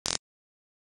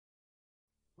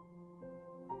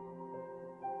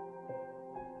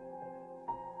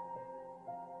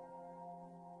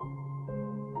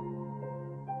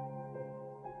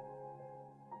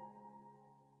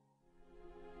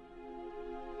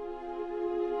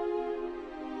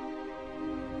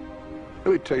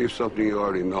Let me tell you something you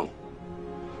already know.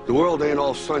 The world ain't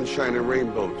all sunshine and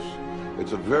rainbows.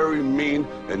 It's a very mean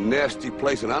and nasty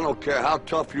place, and I don't care how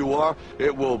tough you are,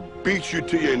 it will beat you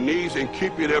to your knees and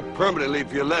keep you there permanently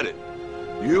if you let it.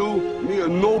 You, me, or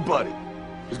nobody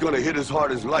is gonna hit as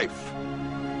hard as life.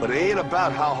 But it ain't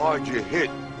about how hard you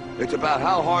hit. It's about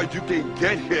how hard you can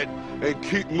get hit and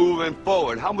keep moving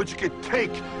forward. How much you can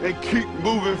take and keep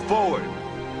moving forward.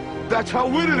 That's how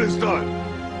winning is done.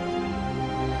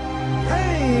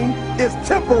 Pain is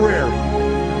temporary.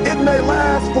 It may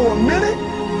last for a minute,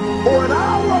 or an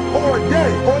hour, or a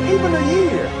day, or even a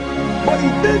year. But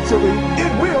eventually,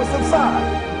 it will subside,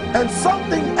 and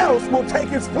something else will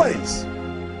take its place.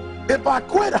 If I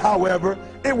quit, however,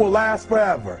 it will last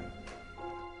forever.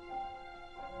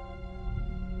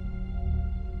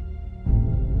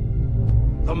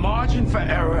 The margin for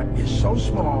error is so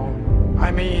small.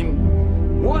 I mean,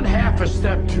 1/2 a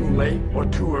step too late or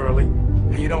too early,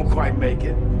 and you don't quite make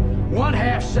it.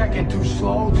 1/2 second too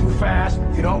slow, too fast,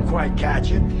 you don't quite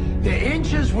catch it. The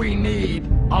inches we need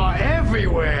are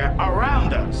everywhere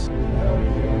around us.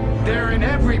 They're in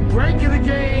every break of the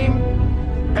game,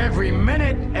 every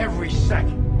minute, every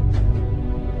second.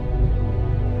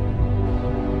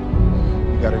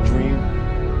 You got a dream,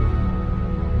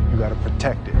 you got to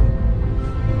protect it.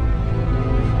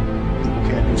 People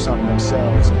can't do something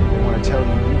themselves. They want to tell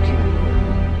you you can't.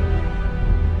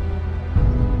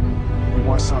 You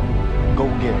want something, go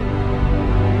get it.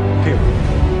 Period.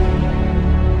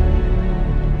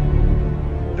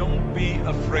 Don't be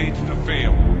afraid to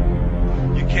fail.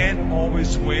 You can't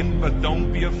always win, but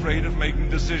don't be afraid of making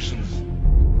decisions.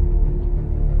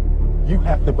 You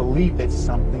have to believe that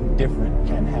something different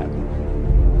can happen.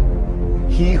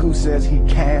 He who says he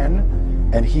can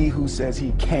and he who says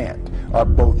he can't are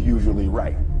both usually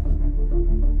right.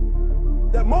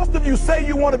 That most of you say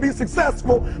you want to be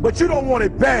successful, but you don't want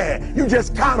it bad. You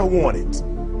just kind of want it.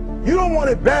 You don't want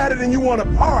it badder than you want to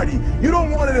party. You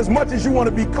don't want it as much as you want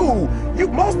to be cool.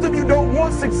 Most of you don't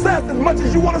want success as much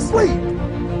as you want to sleep.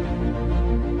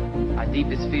 Our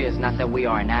deepest fear is not that we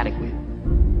are inadequate.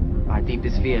 Our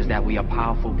deepest fear is that we are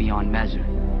powerful beyond measure.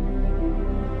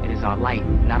 It is our light,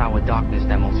 not our darkness,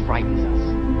 that most frightens us.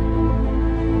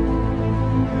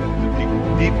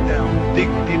 Dig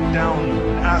deep down,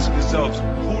 and ask yourselves,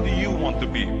 who do you want to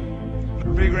be?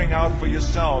 Figuring out for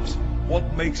yourselves what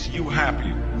makes you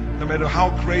happy, no matter how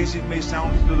crazy it may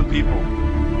sound to the people.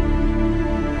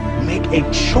 Make a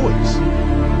choice.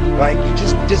 Like, you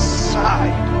just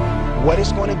decide what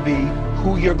it's going to be,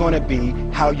 who you're going to be,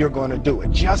 how you're going to do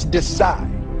it. Just decide.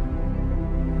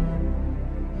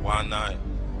 Why not?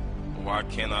 Why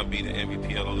can't I be the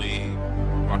MVP of the league?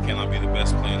 Why can't I be the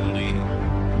best player in the league?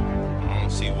 I don't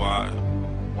see why.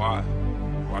 Why?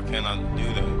 Why can't I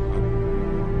do that?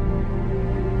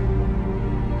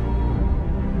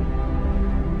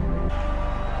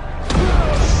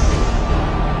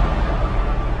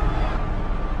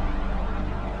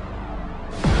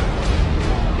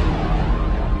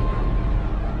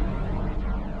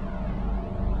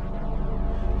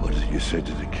 What did you say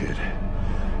to the kid?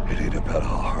 It ain't about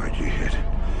how hard you hit.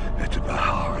 It's about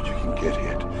how hard you can get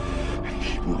hit and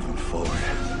keep moving forward.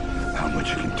 How much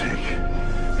you can take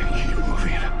and keep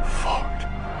moving forward.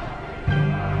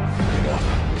 Get up.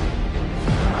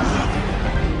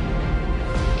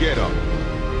 Get up.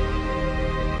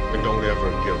 And don't ever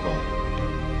give up.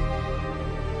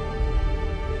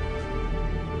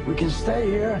 We can stay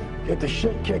here, get the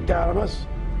shit kicked out of us,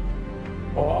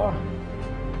 or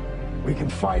we can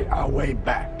fight our way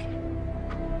back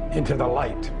into the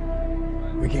light.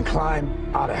 We can climb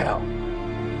out of hell.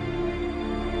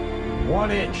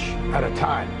 1 inch at a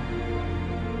time.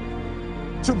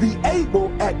 To be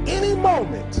able at any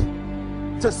moment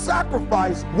to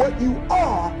sacrifice what you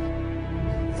are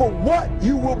for what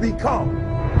you will become.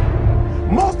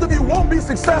 Most of you won't be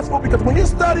successful because when you're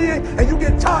studying and you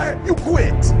get tired, you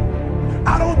quit.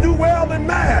 I don't do well in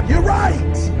math. You're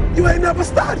right. You ain't never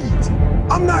studied.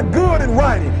 I'm not good in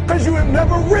writing because you have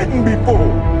never written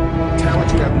before.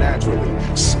 Talent you have naturally.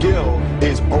 Skill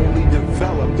is only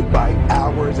developed by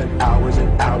hours and hours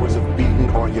and hours of beating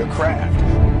on your craft.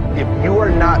 If you are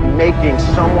not making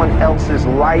someone else's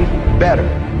life better,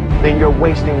 then you're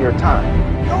wasting your time.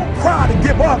 Don't cry to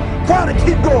give up. Cry to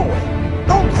keep going.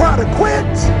 Don't cry to quit.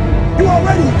 You're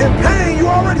already in pain. You're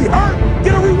already hurt.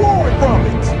 Get a reward from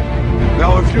it.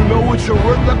 Now, if you know what you're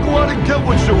worth, now go out and get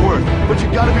what you're worth. But you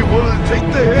gotta be willing to take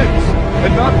the hits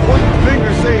and not point the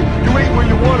finger saying you ain't where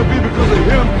you want to be because of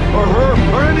him or her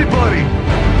or anybody.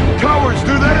 Cowards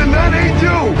do that, and that ain't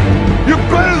you. You're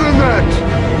better than that.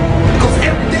 Because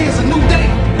every day is a new day.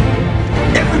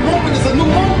 Every moment is a new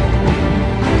moment.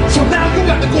 So now you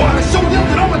got to go out and show them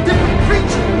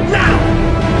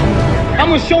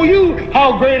I'm going to show you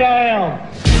how great I am.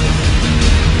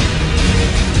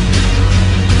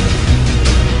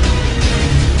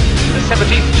 The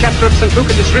 17th chapter of St. Luke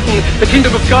it is written, the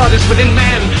kingdom of God is within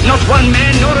man, not one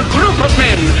man nor a group of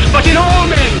men, but in all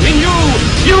men, in you.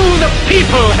 You, the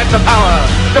people, have the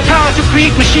power to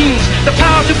create machines, the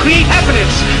power to create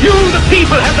happiness. You, the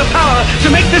people, have the power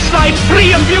to make this life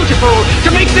free and beautiful,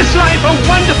 to make this life a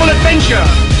wonderful adventure.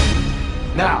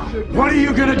 Now, what are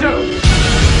you gonna do?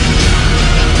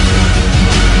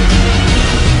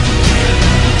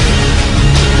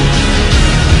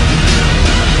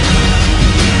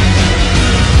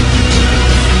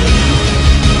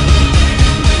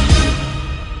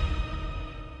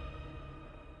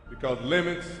 Because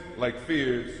limits, like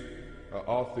fears, are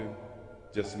often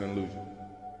just an illusion.